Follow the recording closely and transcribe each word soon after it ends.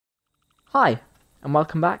Hi, and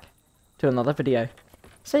welcome back to another video.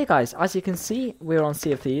 So you guys, as you can see, we're on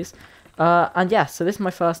Sea of Thieves. And yeah, so this is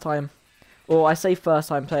my first time, or I say first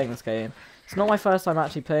time playing this game. It's not my first time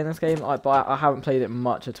actually playing this game, but I haven't played it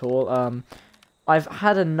much at all. I've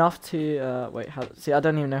had enough to, see, I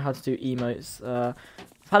don't even know how to do emotes. I've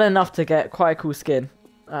had enough to get quite a cool skin.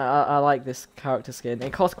 I like this character skin.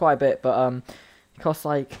 It costs quite a bit, but it costs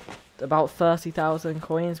like about 30,000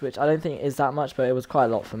 coins, which I don't think is that much, but it was quite a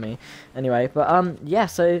lot for me anyway. But yeah,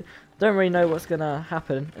 so don't really know what's gonna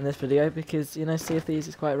happen in this video because, you know, Sea of Thieves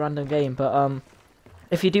is quite a random game. But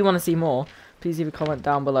if you do want to see more, please leave a comment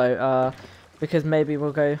down below, because maybe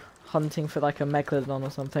we'll go hunting for like a megalodon or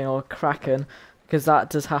something, or a kraken, because that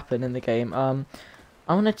does happen in the game.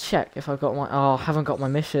 I want to check if I've got my, I haven't got my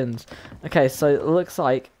missions. Okay, so it looks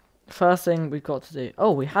like first thing we've got to do,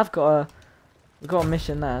 oh, we've got a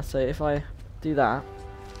mission there. So if I do that,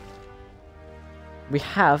 we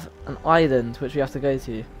have an island which we have to go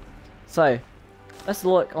to. So let's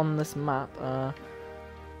look on this map for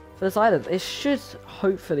this island. It should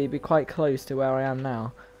hopefully be quite close to where I am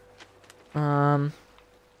now.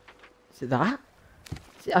 Is it that?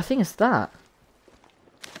 I think it's that.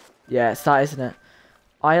 Yeah, it's that, isn't it?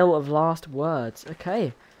 Isle of Last Words.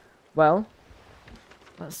 Okay, well,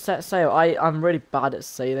 let's set sail. I'm really bad at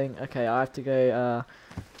sailing. Okay, I have to go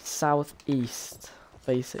southeast,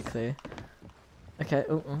 basically. Okay,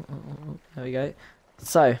 there we go.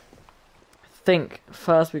 So, I think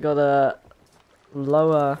first we gotta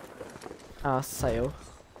lower our sail.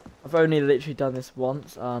 I've only literally done this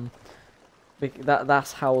once.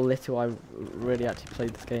 That's how little I really actually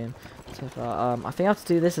played this game so far. I think I have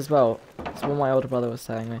to do this as well. That's what my older brother was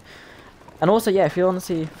telling me. And also, yeah, if you want to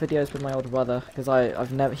see videos with my older brother, because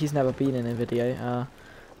he's never been in a video,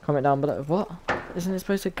 comment down below. What? Isn't it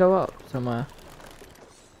supposed to go up somewhere?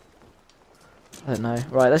 I don't know.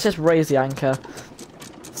 Right, let's just raise the anchor,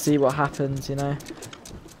 see what happens, you know.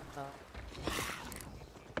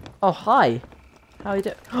 Oh, hi. How are you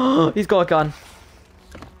doing? Oh, he's got a gun.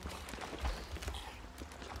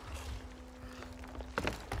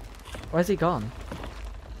 Where's he gone?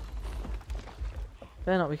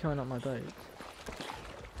 Better not be coming up my boat.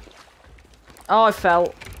 Oh, I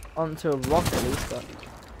fell onto a rock at least, but...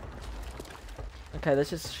 Okay, let's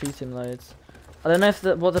just shoot him loads. I don't know if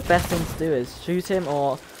what the best thing to do is. Shoot him,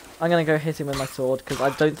 or I'm going to go hit him with my sword, because I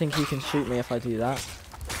don't think he can shoot me if I do that.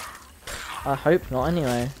 I hope not,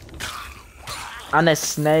 anyway. And there's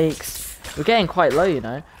snakes. We're getting quite low, you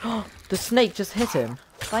know. The snake just hit him.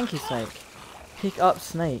 Thank you, snake. Pick up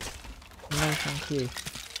snake. No, thank you.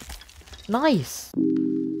 Nice!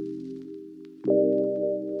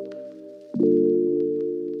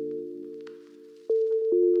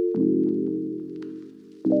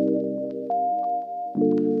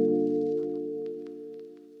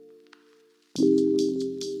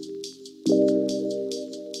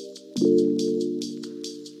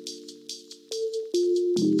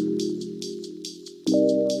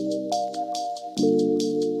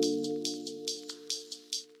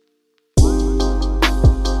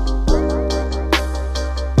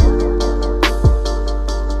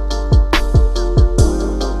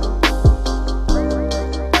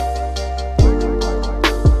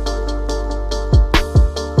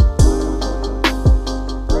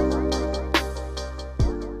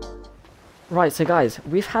 Right, so guys,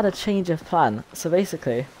 we've had a change of plan. So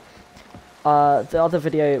basically, the other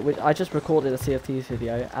video, which I just recorded a Sea of Thieves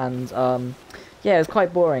video, and yeah, it was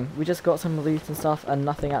quite boring. We just got some loot and stuff, and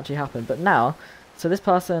nothing actually happened. But now, so this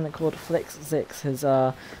person called Flix Zix has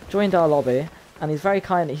joined our lobby, and he's very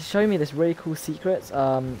kind. He's showing me this really cool secret,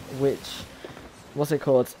 which, what's it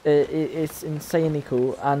called? It's insanely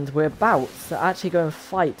cool, and we're about to actually go and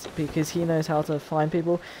fight because he knows how to find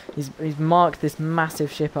people. He's marked this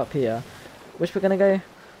massive ship up here, which we're going to go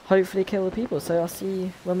hopefully kill the people, so I'll see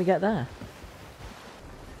you when we get there.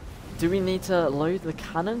 Do we need to load the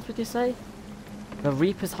cannons, would you say? The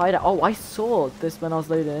Reaper's hideout. Oh, I saw this when I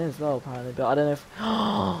was loading in as well, apparently, but I don't know if...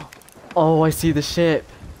 Oh, I see the ship.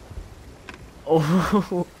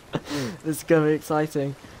 Oh, this is going to be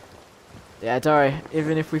exciting. Yeah, don't worry,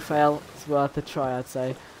 even if we fail, it's worth a try, I'd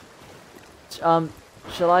say. Shall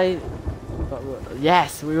I...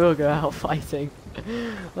 Yes, we will go out fighting.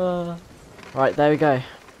 Right, there we go.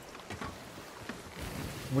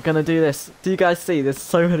 We're gonna do this. Do you guys see? There's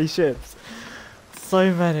so many ships.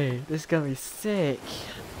 So many. This is gonna be sick.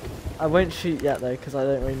 I won't shoot yet though, because I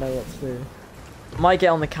don't really know what to do. Might get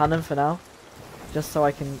on the cannon for now, just so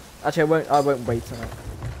I can. Actually, I won't wait on it.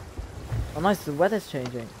 Oh, nice. The weather's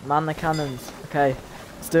changing. Man the cannons. Okay,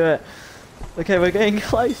 let's do it. Okay, we're getting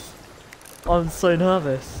close. I'm so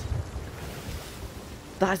nervous.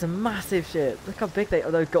 That is a massive ship. Look how big they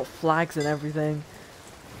are. They've got flags and everything.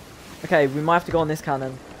 Okay, we might have to go on this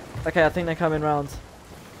cannon. Okay, I think they're coming round.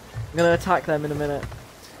 I'm gonna attack them in a minute.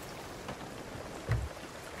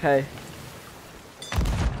 Okay.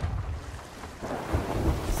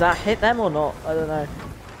 Does that hit them or not? I don't know.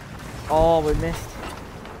 Oh, we missed.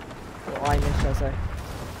 Or I missed, should I say.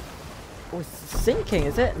 Oh, it's sinking,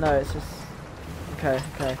 is it? No, it's just... Okay,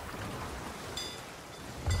 okay.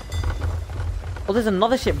 Oh, there's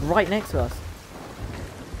another ship right next to us.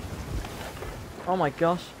 Oh my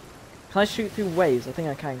gosh. Can I shoot through waves? I think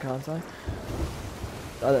I can, can't I?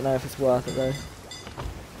 I don't know if it's worth it though.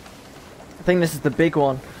 I think this is the big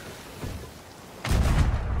one.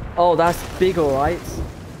 Oh, that's big, alright.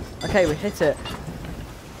 Okay, we hit it.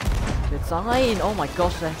 Good sign. Oh my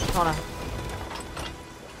gosh, they're trying to...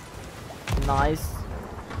 Nice.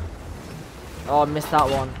 Oh, I missed that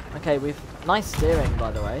one. Okay, we've... Nice steering,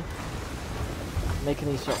 by the way. Making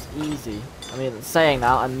these shots easy. I mean, saying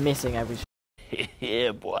that, I'm missing every shot.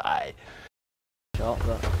 Yeah, boy.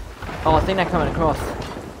 But... Oh, I think they're coming across.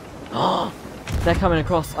 Oh, they're coming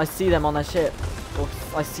across. I see them on their ship. Or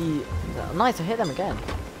I see... Nice, I hit them again.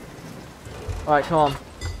 Alright, come on.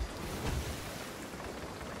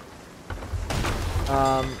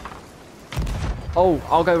 Oh,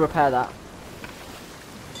 I'll go repair that.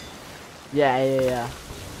 Yeah.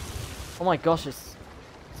 Oh my gosh, it's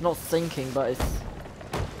not sinking, but it's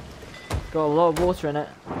got a lot of water in it.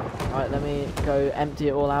 Alright, let me go empty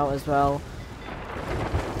it all out as well.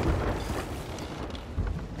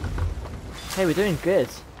 Hey, we're doing good.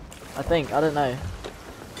 I think, I don't know.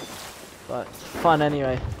 But it's fun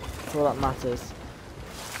anyway. That's all that matters.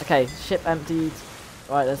 Okay, ship emptied.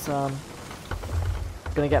 Right, let's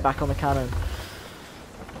gonna get back on the cannon.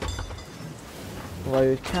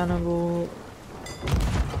 Load cannonball.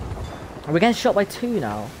 We're getting shot by 2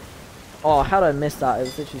 now. Oh, how did I miss that? It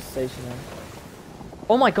was literally stationary.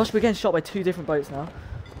 Oh my gosh, we're getting shot by 2 different boats now.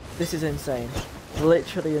 This is insane.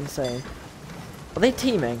 Literally insane. Are they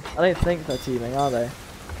teaming? I don't think they're teaming, are they?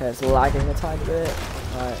 Okay, it's lagging a tiny bit.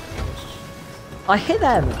 Alright. I hit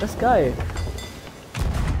them! Let's go.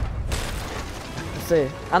 Let's see.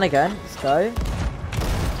 And again. Let's go.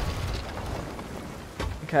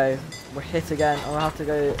 Okay. We're hit again. I'm gonna have to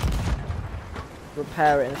go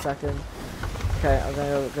repair it in a second. Okay, I'm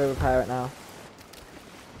gonna go repair it now.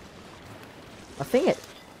 I think it...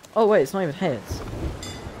 Oh wait, it's not even hit.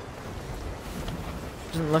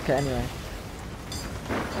 Doesn't look it anyway.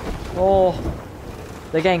 Oh,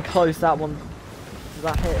 they're getting close. That one. Did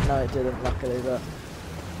that hit? No, it didn't. Luckily, but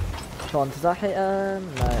come on. Does that hit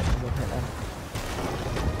them? No, it doesn't hit them.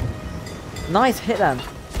 Nice, hit them.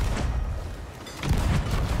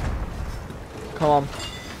 Come on.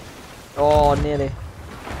 Oh, nearly.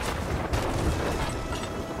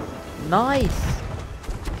 Nice.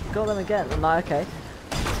 Got them again. No, okay.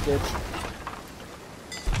 That's good.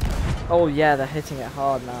 Oh yeah, they're hitting it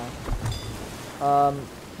hard now.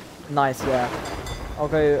 Nice, yeah. I'll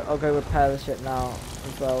go repair the ship now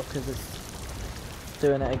as well because it's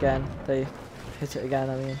doing it again. They hit it again.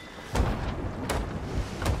 I mean.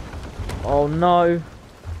 Oh no.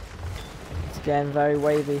 It's getting very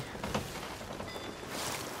wavy.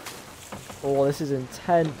 Oh, this is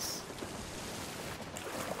intense.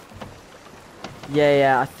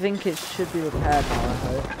 Yeah, I think it should be repaired now, I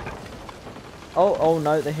hope. Oh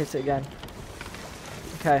no, they hit it again.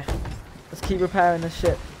 Okay, let's keep repairing this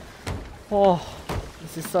ship. Oh,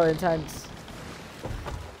 this is so intense.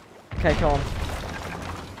 Okay, come on.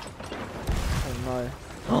 Oh no.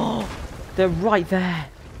 Oh, they're right there.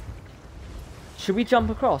 Should we jump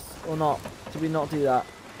across or not? Should we not do that?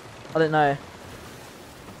 I don't know.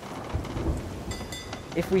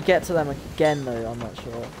 If we get to them again though, I'm not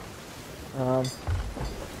sure.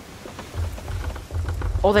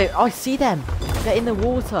 Oh, I see them! They're in the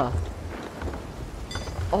water!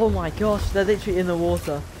 Oh my gosh, they're literally in the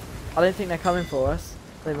water. I don't think they're coming for us.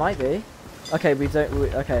 They might be. Okay,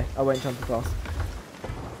 okay, I won't jump across.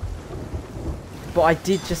 But I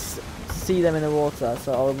did just see them in the water,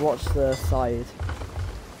 so I'll watch the side.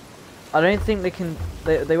 I don't think they can...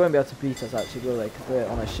 They won't be able to beat us actually, will they? Because we're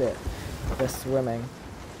on a ship. They're swimming.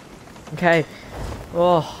 Okay.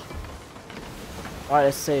 Oh. Alright,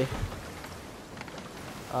 let's see.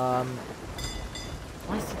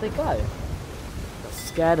 Where did they go? They're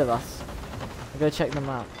scared of us. I'll go check them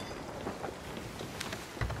out.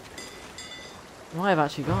 Might have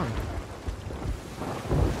actually gone.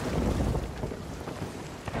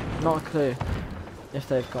 Not a clue if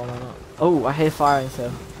they've gone or not. Oh, I hear firing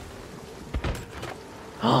still.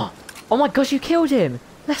 Oh my gosh, you killed him!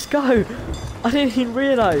 Let's go! I didn't even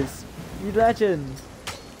realise. You legend.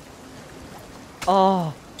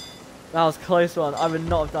 Oh. That was a close one. I would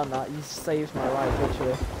not have done that. You saved my life,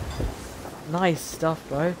 literally. Nice stuff,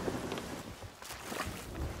 bro.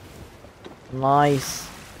 Nice.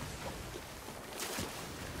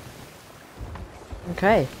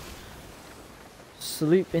 Okay.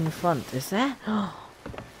 Sloop in front. Is there? Oh,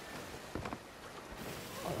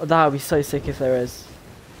 that would be so sick if there is.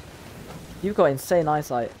 You've got insane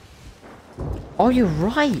eyesight. Oh, you're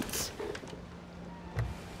right.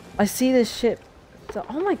 I see this ship.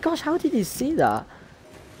 Oh my gosh, how did you see that?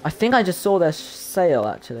 I think I just saw their sail,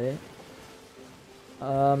 actually.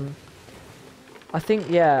 I think,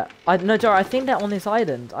 yeah. No, Joe, I think they're on this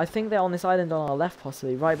island. I think they're on this island on our left,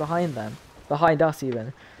 possibly. Right behind them. Behind us,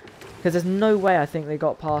 even. Because there's no way I think they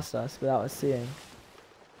got past us without us seeing.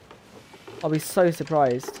 I'll be so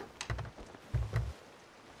surprised.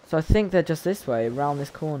 So I think they're just this way, around this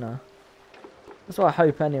corner. That's what I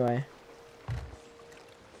hope, anyway.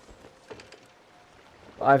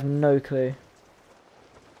 But I have no clue.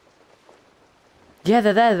 Yeah,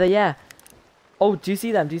 they're there, yeah. Oh, do you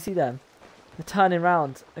see them? Do you see them? They're turning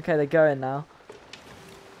round. Okay, they're going now.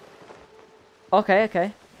 Okay,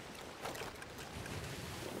 okay.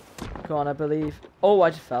 Go on, I believe. Oh, I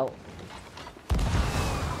just fell.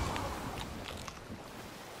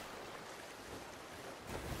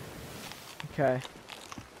 Okay.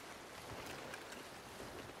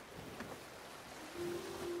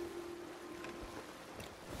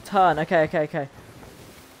 Turn. Okay, okay, okay.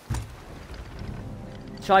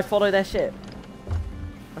 Should I follow their ship?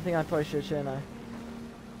 I think I probably should, shouldn't I?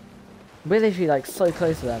 We're literally like so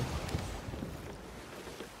close to them.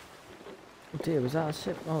 Oh dear, was that a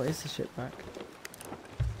ship? Oh, it's a shipwreck.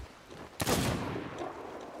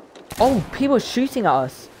 Oh, people are shooting at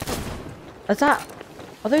us. Is that...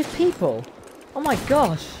 Are those people? Oh my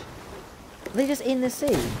gosh. Are they just in the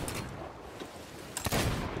sea?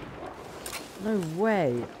 No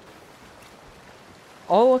way.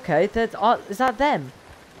 Oh, okay. Is that them?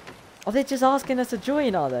 Are they just asking us to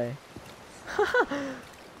join, are they?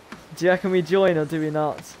 Do you reckon we join or do we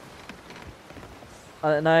not? I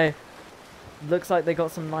don't know. Looks like they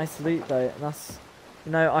got some nice loot though. And that's...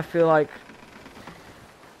 You know, I feel like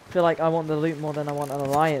I want the loot more than I want an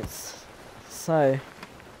alliance. So...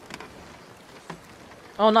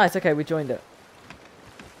 Oh, nice. Okay, we joined it.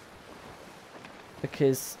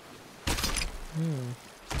 Because...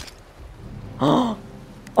 Oh!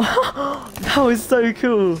 That was so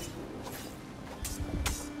cool!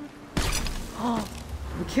 Oh,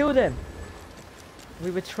 we killed him!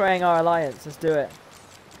 We're betraying our alliance. Let's do it.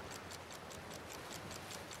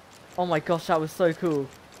 Oh my gosh, that was so cool.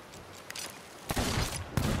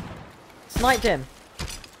 Sniped him!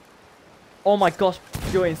 Oh my gosh,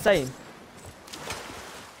 you're insane.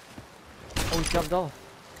 Oh, he jumped off.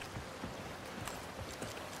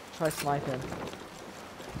 Try sniping.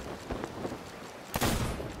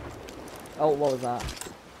 Oh, what was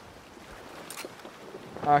that?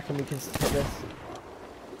 I reckon we can hit this.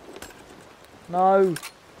 No!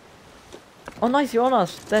 Oh nice, you're on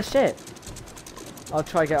us. Their ship. I'll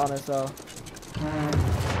try get on as well.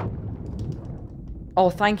 Oh,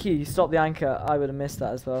 thank you. You stopped the anchor. I would have missed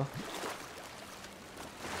that as well.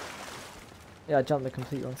 Yeah, I jumped the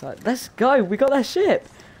complete wrong side. Let's go! We got their ship!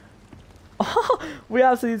 Oh, we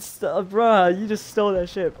absolutely... bruh, you just stole their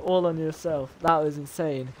ship all on yourself. That was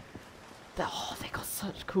insane. Oh, they got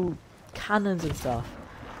such cool cannons and stuff.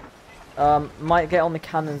 Might get on the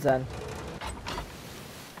cannons then.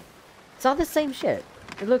 Is that the same ship?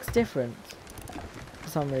 It looks different. For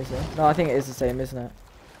some reason. No, I think it is the same, isn't it?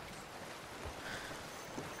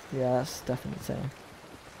 Yeah, that's definitely the same.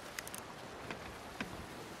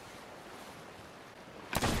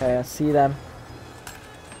 Okay, I see them.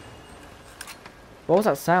 What was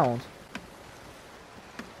that sound?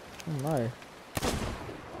 Oh no.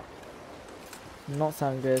 Not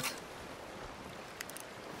sound good.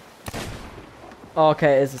 Oh,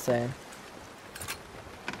 okay, it is the same.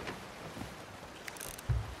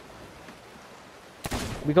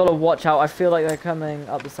 We gotta watch out. I feel like they're coming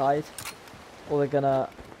up the side. Or they're gonna...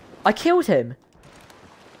 I killed him!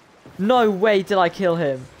 No way did I kill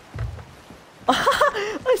him!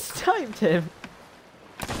 I sniped him!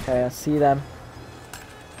 Okay, I see them.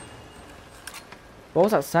 What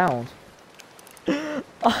was that sound?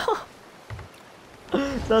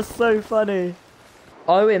 That's so funny.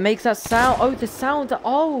 Oh, it makes that sound. Oh, the sound.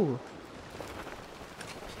 Oh.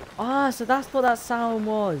 Ah, so that's what that sound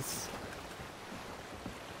was.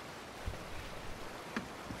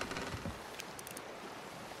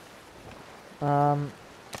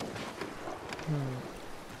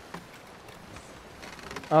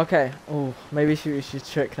 Okay. Oh, maybe we should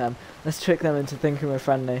trick them. Let's trick them into thinking we're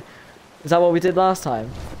friendly. Is that what we did last time?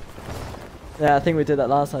 Yeah, I think we did that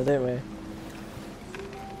last time, didn't we?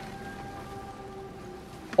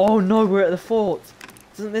 Oh no, we're at the fort.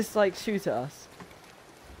 Doesn't this like shoot at us?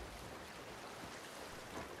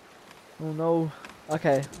 Oh no.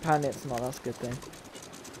 Okay, apparently it's not. That's a good thing.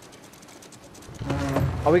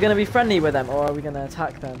 Are we going to be friendly with them or are we going to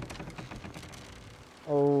attack them?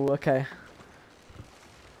 Oh, okay.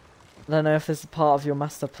 I don't know if this is part of your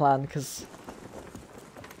master plan because...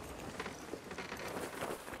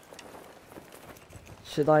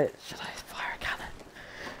 Should I fire a cannon?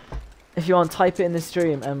 If you want, type it in the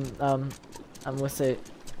stream and we'll see.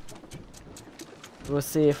 We'll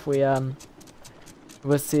see if we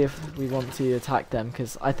want to attack them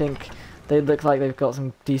because I think they look like they've got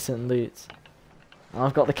some decent loot. And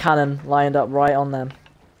I've got the cannon lined up right on them.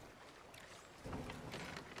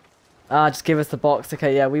 Ah, just give us the box.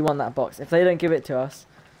 Okay, yeah, we want that box. If they don't give it to us,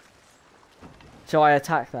 shall I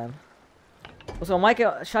attack them? Also,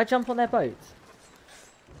 should I jump on their boat?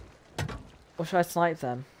 Or should I snipe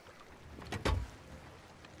them?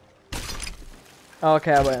 Oh,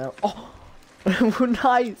 okay, I won't. Oh,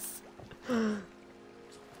 nice.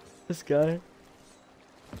 Let's go.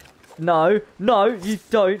 No, no, you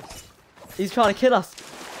don't. He's trying to kill us.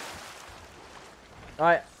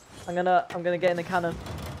 Alright, I'm gonna get in the cannon.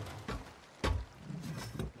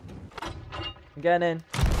 I'm getting in.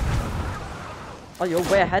 Oh, you're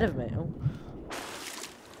way ahead of me.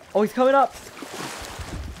 Oh, he's coming up.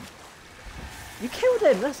 You killed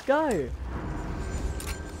him. Let's go.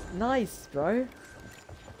 Nice, bro.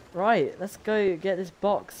 Right, let's go get this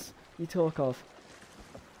box you talk of.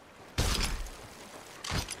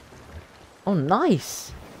 Oh,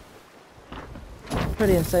 nice.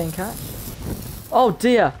 Pretty insane catch. Oh,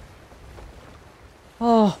 dear.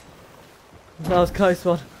 Oh. That was a close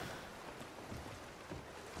one.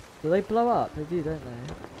 Do they blow up? They do, don't they?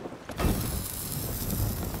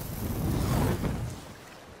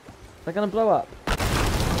 They're gonna blow up.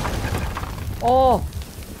 Oh!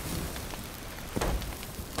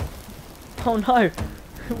 Oh no!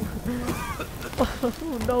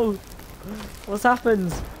 Oh no! What's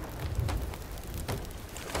happened?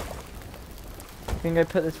 We can go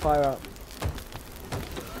put this fire up.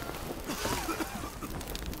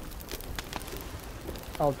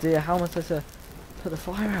 Oh dear, how am I supposed to put the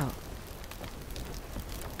fire out?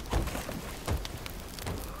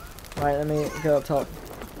 Right, let me go up top.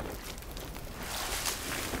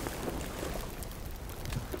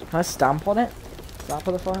 Can I stamp on it? Does that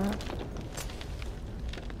put the fire out?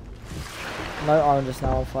 No, I'm just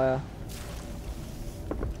now on fire.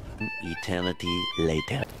 Eternity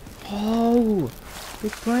later. Oh!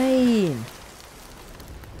 Big brain!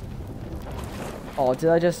 Oh, did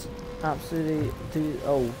I just absolutely do...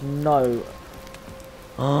 Oh, no.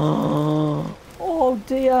 Oh,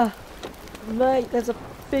 dear! Mate, there's a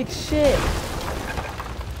big ship!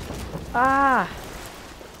 Ah!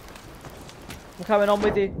 I'm coming on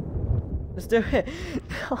with you. Let's do it.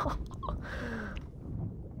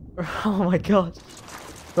 Oh my god.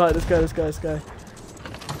 Right, let's go, let's go, let's go.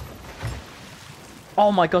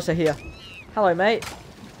 Oh my gosh, they're here. Hello, mate.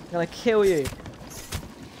 I'm gonna kill you.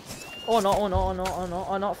 Oh no, oh no, oh no, oh no,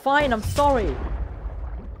 oh no. Fine, I'm sorry.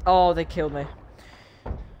 Oh, they killed me.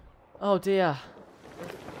 Oh dear.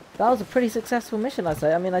 That was a pretty successful mission, I'd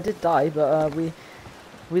say. I mean, I did die, but we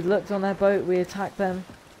looked on their boat, we attacked them.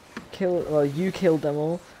 Well, you killed them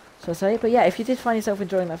all, so I say. But yeah, if you did find yourself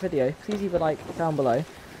enjoying that video, please leave a like down below.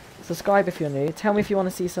 Subscribe if you're new. Tell me if you want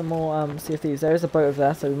to see some more Sea of Thieves. There is a boat over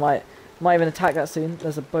there, so we might even attack that soon.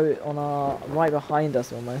 There's a boat on our right behind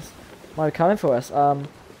us almost. Might be coming for us.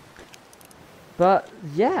 But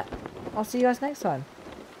yeah, I'll see you guys next time.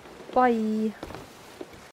 Bye.